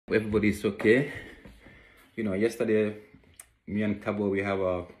Everybody's okay. Yesterday, me and Cabo, we have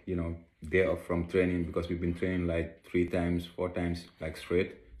a, day off from training because we've been training like 3 times, 4 times, like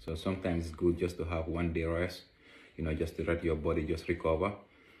straight. So sometimes it's good just to have one day rest, just to let your body just recover.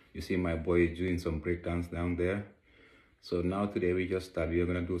 You see my boy is doing some breakdowns down there. So now today we just start, we're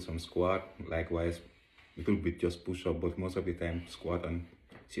gonna do some squat, likewise, little bit just push up, but most of the time squat and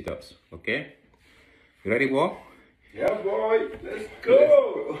sit-ups, okay? You ready, boy? Yeah, boy, let's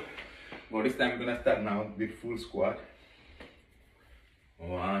go! Well, this time we're gonna start now with full squat.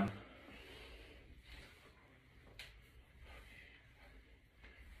 1,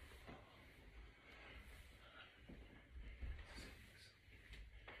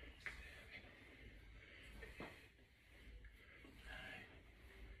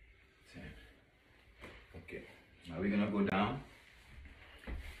 10. Okay, now we're gonna go down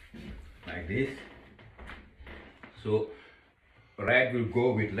like this. So right will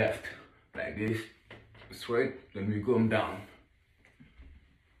go with left like this, straight, then we come down.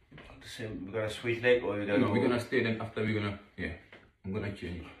 The same, we're gonna switch leg or No, we're gonna stay, then after we're gonna, I'm gonna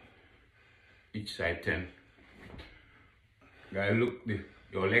change each side 10. Guys, look,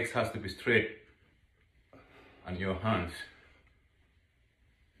 your legs has to be straight and your hands.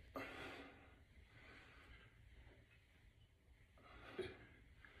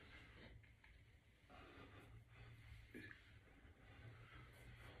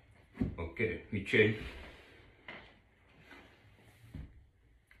 Okay, we change.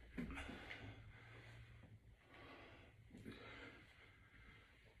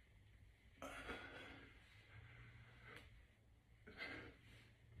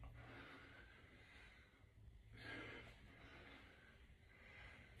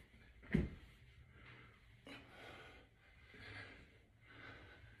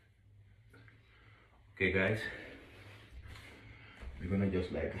 Okay guys, we're gonna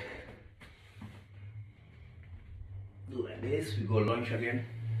just like do like this. We go lunge again,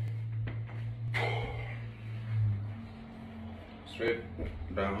 straight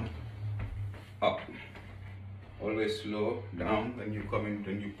down, up, always slow down. When you come in,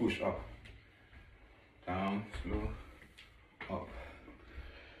 then you push up, down, slow, up,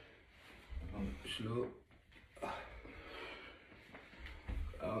 down, slow,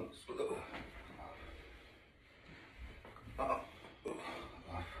 down, slow, up, up,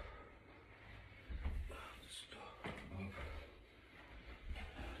 up, slow, up,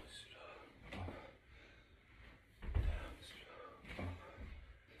 slow, up, slow,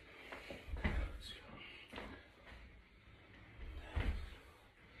 up, slow.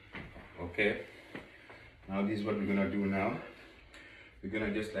 Okay, now this is what we're gonna do now. We're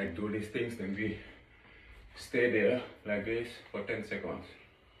gonna just like do these things, then we stay there like this for 10 seconds.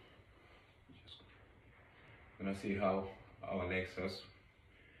 Gonna see how our legs are.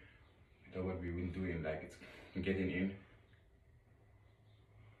 That's what we've been doing, like it's getting in.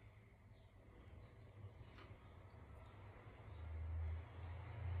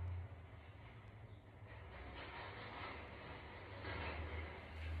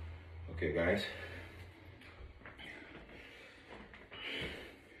 Okay guys,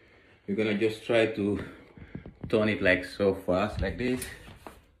 we're gonna just try to turn it like so fast, like this.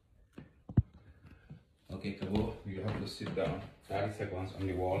 Okay, Kabo, you have to sit down 30 seconds on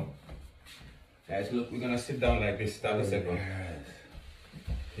the wall. Guys, look, we're gonna sit down like this 30 seconds. Yes.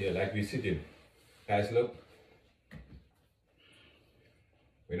 Here, like we're sitting. Guys, look.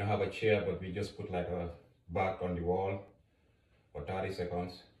 We don't have a chair, but we just put like a back on the wall for 30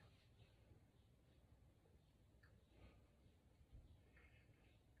 seconds.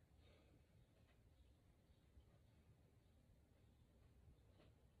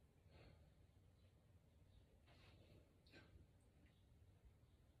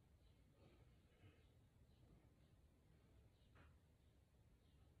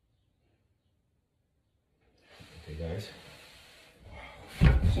 Okay guys,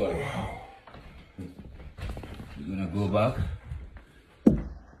 so we're gonna go back,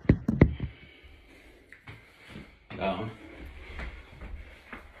 down.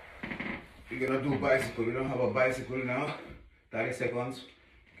 We're gonna do bicycle. We don't have a bicycle now. 30 seconds.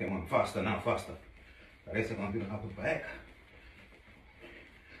 Come on, faster now, faster. 30 seconds, we don't have a bike.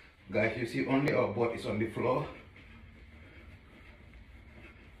 Guys, you see only our butt is on the floor.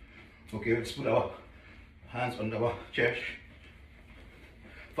 Okay, let's put our hands on our chest.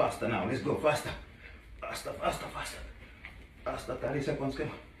 Faster now, let's go faster. Faster, faster, faster. Faster, 30 seconds, come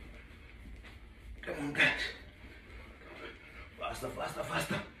on. Come on, guys. Faster, faster,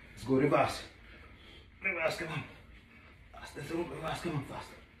 faster. Let's go reverse. Reverse, come on. Faster, reverse, come on,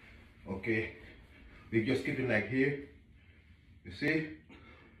 faster. Okay. We just keep it like here. You see?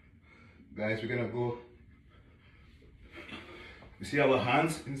 Guys, we're gonna go. You see our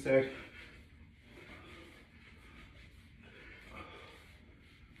hands inside?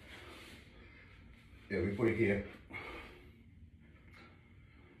 Yeah, we put it here.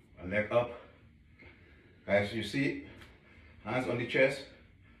 And leg up. Guys, you see? Hands on the chest.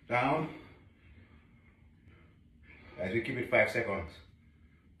 Down. Guys, we keep it 5 seconds.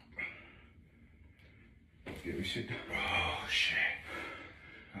 Okay, we should. Oh shit.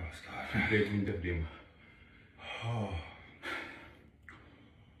 That was good. Completely in the dim. Oh.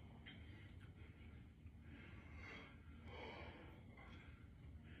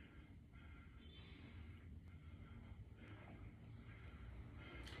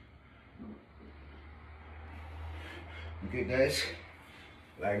 Okay, guys,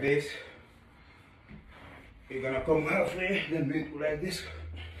 like this. You're gonna come halfway, then we do like this.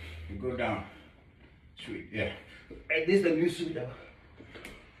 You go down. Switch, yeah. Like this, then you switch up.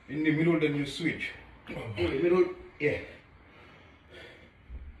 In the middle, then you switch. In the middle, yeah.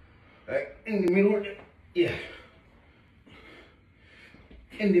 Like in the middle, yeah.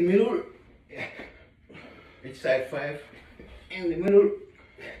 In the middle, yeah. Each side 5. In the middle.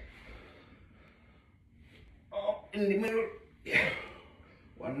 Oh, in the middle, yeah.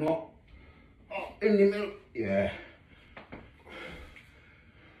 One more. Oh, in the middle, yeah.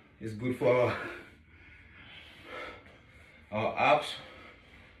 It's good for our abs.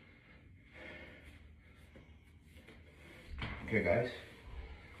 Okay, guys.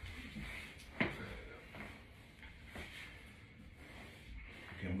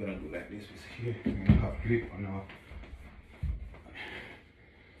 Okay, I'm gonna do like this. It's here. I'm gonna have grip on our.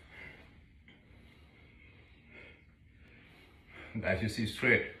 Guys, you see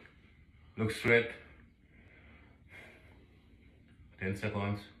straight. Look straight. 10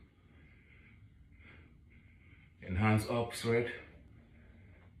 seconds. And hands up straight.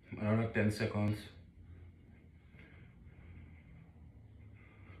 Another 10 seconds.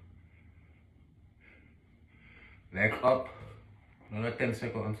 Leg up. Another 10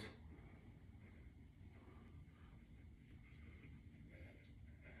 seconds.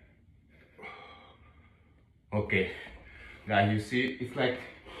 Okay. Guys, you see, it's like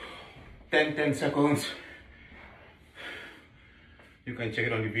 10 seconds. You can check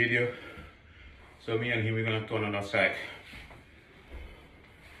it on the video. So me and him, we're gonna turn on our side.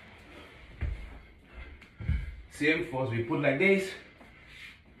 Same force, we put like this.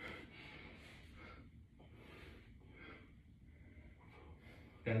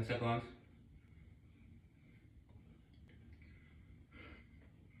 Ten seconds.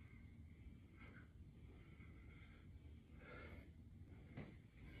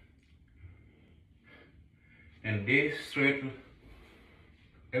 And this straight,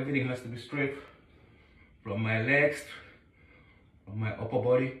 everything has to be straight from my legs, from my upper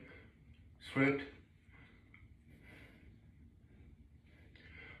body, straight.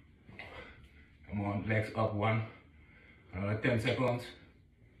 Come on, legs up 1, another 10 seconds.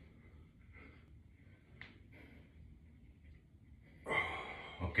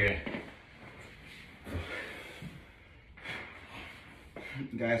 Okay.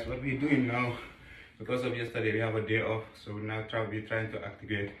 Guys, what we're doing now, because of yesterday we have a day off, so we now we're trying to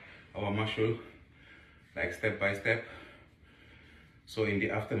activate our muscle like step by step, so in the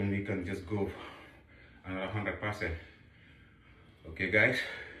afternoon we can just go another 100%. Okay guys,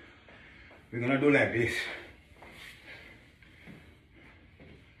 we're gonna do like this.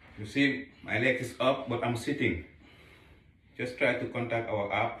 You see my leg is up, but I'm sitting. Just try to contact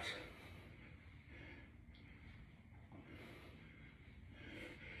our abs.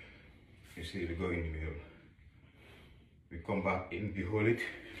 You see, we go in the middle. We come back in, we hold it.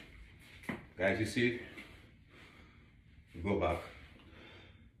 Guys, you see, you go back.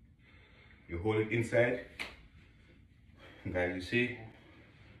 You hold it inside. Guys, you see,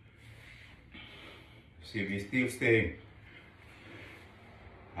 we're still staying.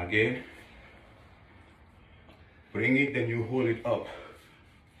 Again, bring it, then you hold it up.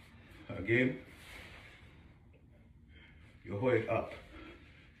 Again, you hold it up.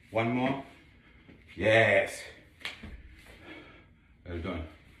 One more. Yes. Well done.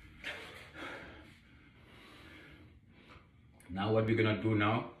 Now what we're gonna do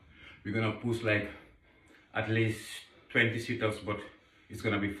now, we're gonna push like at least 20 sit-ups, but it's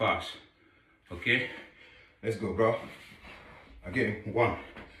gonna be fast. Okay? Let's go, bro. Again, 1,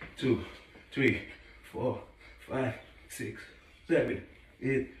 2, 3, 4, 5, 6, 7,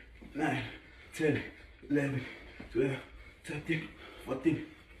 8, 9, 10, 11, 12, 13, 14,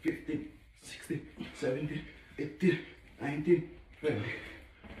 15, 16, 17, 18, 19, 20.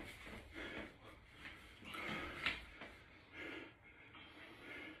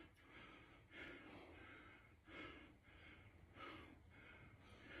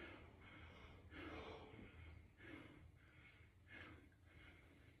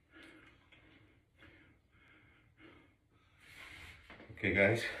 Okay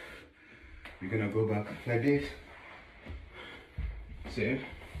guys, we're gonna go back like this. Same.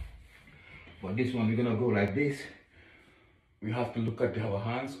 But this one we're gonna go like this. We have to look at our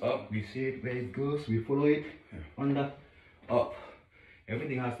hands up. We see it where it goes. We follow it. Under, up.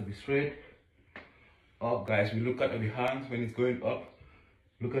 Everything has to be straight. Up, guys. We look at the hands when it's going up.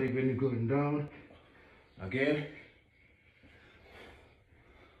 Look at it when it's going down. Again.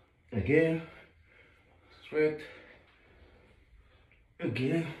 Again. Straight.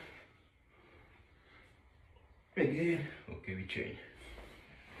 Again. Again. Okay, we change.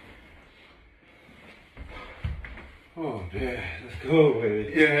 Oh, yeah, let's go,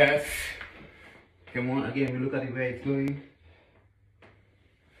 baby. Yes. Come on, again, we look at it where it's going.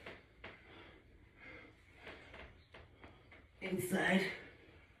 Inside.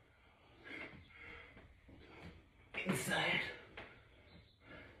 Inside.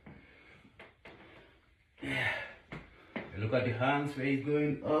 Yeah. Look at the hands where it's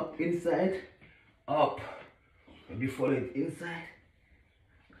going. Up, inside, up. And you follow it inside,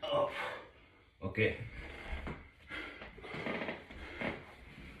 up. Okay.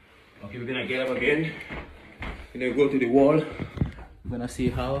 Okay, we're gonna get up again. We're gonna go to the wall. We're gonna see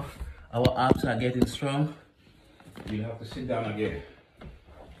how our abs are getting strong. We'll have to sit down again.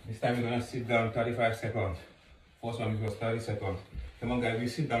 This time we're gonna sit down 35 seconds. First one was 30 seconds. Come on guys, we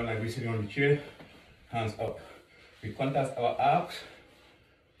sit down like we're sitting on the chair. Hands up. We contact our abs,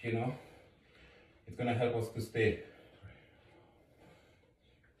 you know. It's gonna help us to stay.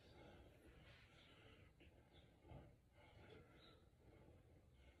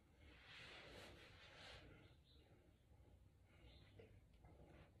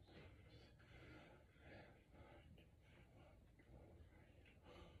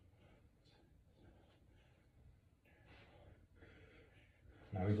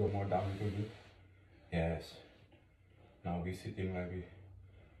 Now we go more down a little bit. Yes. Now we sitting like we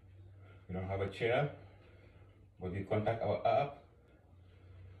don't have a chair, but we contact our ab,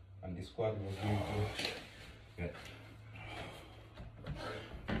 and the squat was going to. Yeah.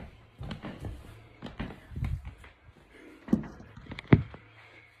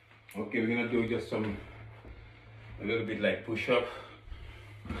 Okay, we're gonna do just a little bit like push up.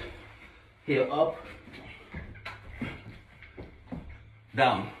 Here up,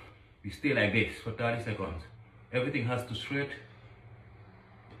 down. We stay like this for 30 seconds. Everything has to straight.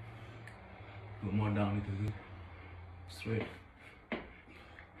 Go more down a little bit. Straight.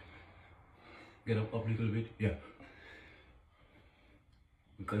 Get up a little bit. Yeah.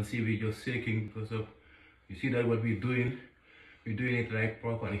 You can see we're just shaking because of, you see that what we're doing it right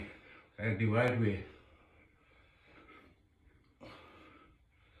properly, like the right way.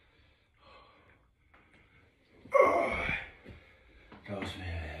 Close,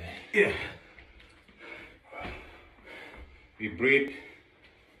 man. Yeah. We breathe,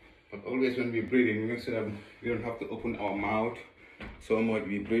 but always when we're breathing, make sure that we don't have to open our mouth so much.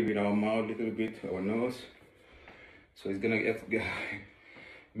 We breathe with our mouth a little bit, our nose. So it's gonna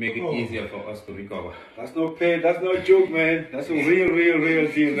make it easier for us to recover. That's no pain, that's no joke, man. That's a real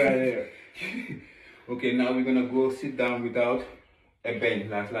deal right there. Okay, now we're gonna go sit down without a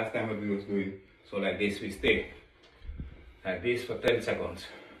bench. Last time what we was doing. So like this, we stay like this for 10 seconds.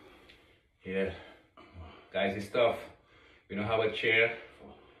 Yeah. Guys, it's tough. We don't have a chair. 4,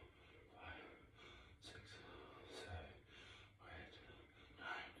 5, 6, 7, 8, 9,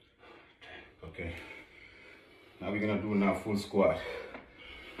 10. Okay. Now we're gonna do now full squat.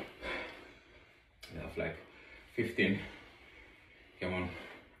 We have like 15. Come on.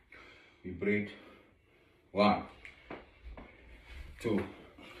 We breathe. 1, 2,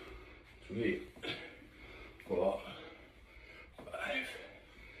 3, 4, 5,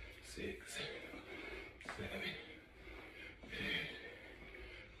 6, 7, 8,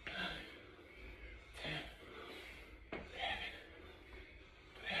 9, 10, 11,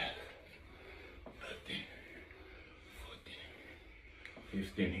 12, 13, 14,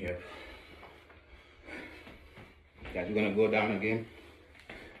 15 here. Guys, we're gonna go down again.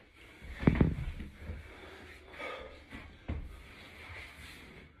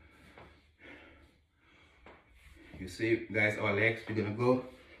 You see, guys, our legs, we're gonna go.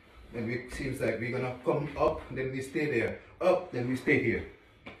 Then it seems like we're gonna come up, then we stay there. Up, then we stay here.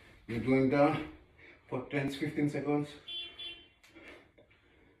 We're going down for 10-15 seconds.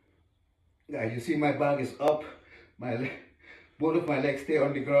 Guys, you see my back is up. Both of my legs stay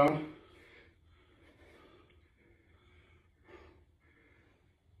on the ground.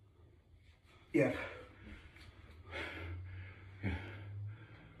 Yeah.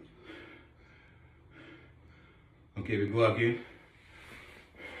 Okay, we go again.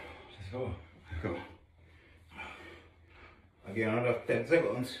 Let's go. Go. Again, another 10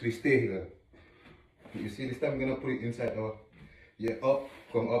 seconds. We stay here. You see, this time I'm gonna put it inside our, yeah, up,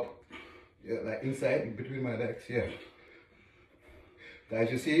 come up. Yeah, like inside, between my legs, yeah.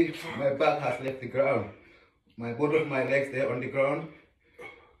 Guys, you see, my back has left the ground. Both of my legs, they're on the ground.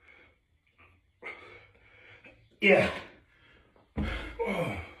 Yeah.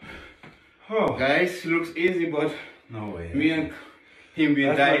 Oh, guys, looks easy, but no way. Me and him, we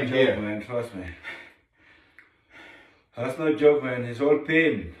died here. Man, trust me. That's no joke, man. It's all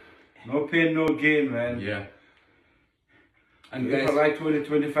pain. No pain, no gain, man. Yeah. And you have like 20,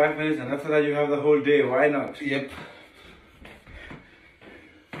 25 minutes, and after that you have the whole day. Why not? Yep.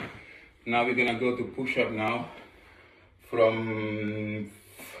 Now we're gonna go to push-up now. We're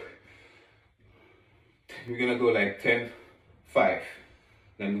gonna go like 10-5.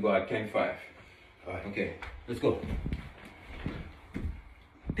 Then we go at 10-5. Alright, okay. Let's go.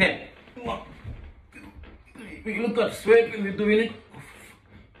 10. Come on. We look at sweat when we're doing it.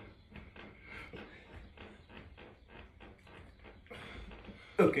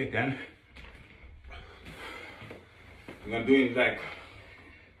 Okay, then. We're gonna do it like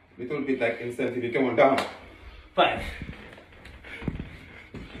little bit like intensity. Come on, down. 5.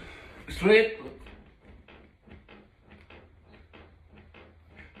 Straight.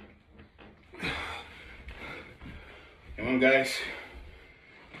 Come on, guys.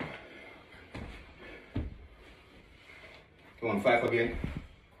 Come on, 5 again.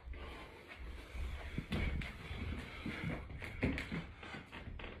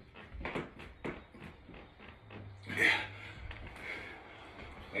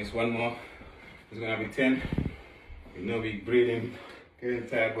 There's one more. It's gonna be 10. You know, we breathing, getting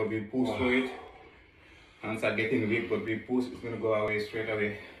tired, but we push through it. Hands are getting weak, but we push. It's gonna go away straight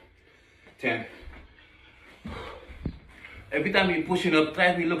away. 10. Every time you're pushing up,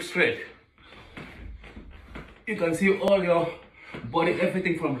 try to look straight. You can see all your body,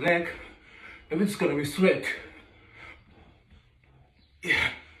 everything from leg, everything's gonna be straight. Yeah.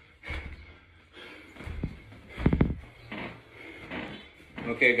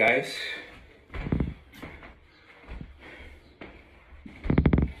 Okay, guys.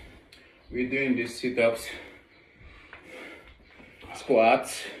 We're doing these sit-ups,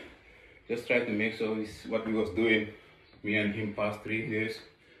 squats. Just try to make sure it's what we was doing, me and him past 3 days,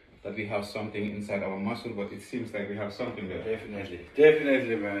 that we have something inside our muscle, but it seems like we have something there. Definitely.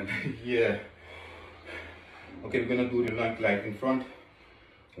 Definitely, man. Yeah. Okay, we're gonna do the lunge like in front.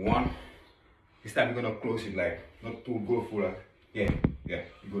 1. This time we're gonna close it like, not to go full like, yeah.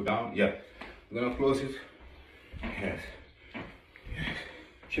 You go down, yeah. We're gonna close it. Yes.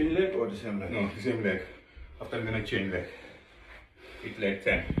 Change leg or the same leg? No, the same leg. After I'm gonna change leg. It's like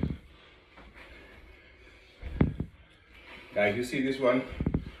 10. Guys, you see this one?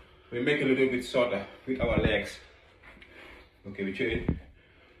 We make it a little bit shorter with our legs. Okay, we change.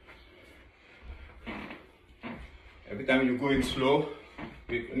 Every time you're going slow,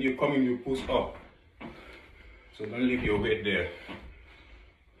 when you're coming, you push up. So don't leave your weight there.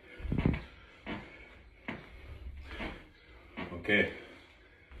 Okay.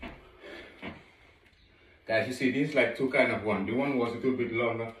 Guys, you see, this is like 2 kind of one. The one was a little bit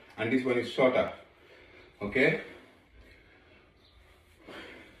longer, and this one is shorter. Okay?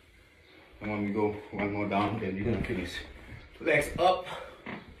 Come on, we go 1 more down, then we're gonna finish. Legs up.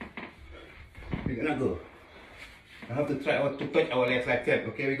 We're gonna go. I have to try to touch our legs like that.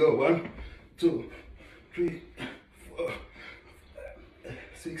 Okay, we go. 1, 2, 3, 4, 5,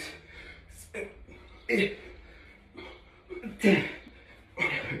 6, 7, 8, 10.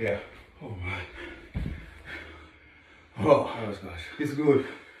 Yeah. Oh my. Oh, That was good. it's good.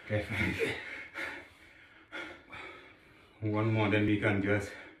 Definitely. 1 more, then we can just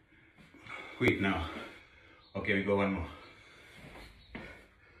quit now. Okay, we go 1 more.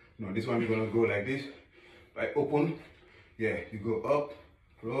 No, this one we're gonna go like this. Right, open. Yeah, you go up,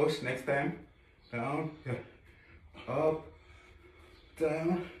 close. Next time, down. Yeah, up,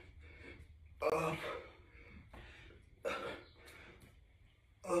 down, up,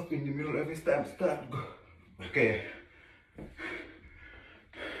 up in the middle every time. Start. Go. Okay.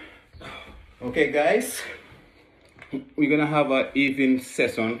 Okay, guys. We're gonna have an evening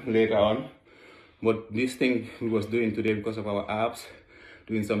session later on, but this thing we was doing today because of our abs,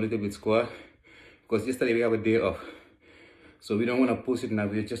 doing some little bit squat, because yesterday we have a day off, so we don't want to push it now.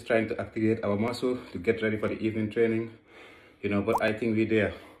 We're just trying to activate our muscle to get ready for the evening training, you know. But I think we're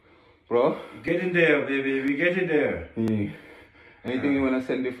there, bro. Get in there, baby. We get in there. Anything you want to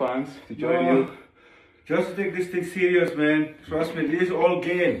send the fans to join you? Just take this thing serious, man. Trust me, this is all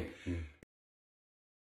game.